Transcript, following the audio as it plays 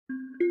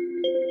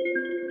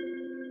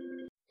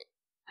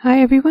Hi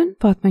everyone,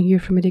 Fatma here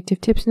from Addictive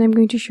Tips, and I'm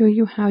going to show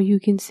you how you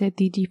can set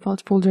the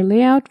default folder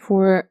layout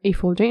for a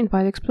folder in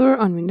File Explorer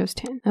on Windows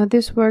 10. Now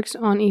this works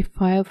on a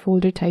file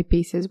folder type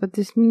basis. What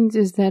this means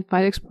is that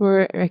File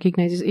Explorer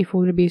recognizes a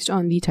folder based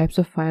on the types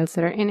of files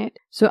that are in it.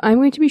 So I'm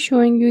going to be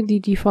showing you the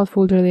default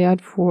folder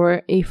layout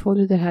for a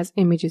folder that has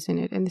images in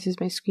it, and this is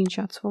my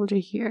screenshots folder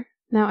here.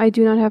 Now I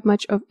do not have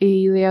much of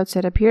a layout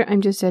set up here. I'm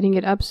just setting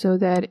it up so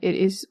that it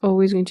is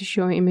always going to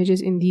show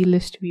images in the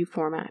list view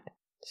format.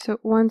 So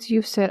once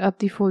you've set up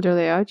the folder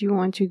layout, you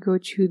want to go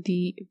to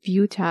the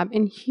View tab,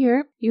 and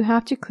here you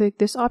have to click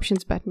this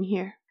Options button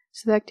here.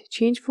 Select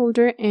Change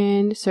Folder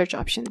and Search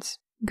Options.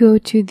 Go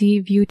to the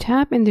View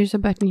tab, and there's a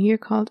button here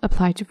called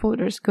Apply to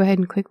Folders. Go ahead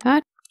and click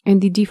that,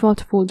 and the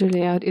default folder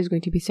layout is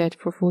going to be set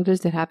for folders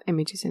that have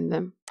images in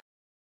them.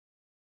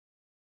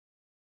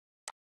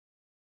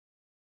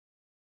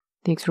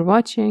 Thanks for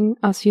watching.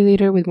 I'll see you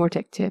later with more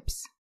tech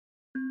tips.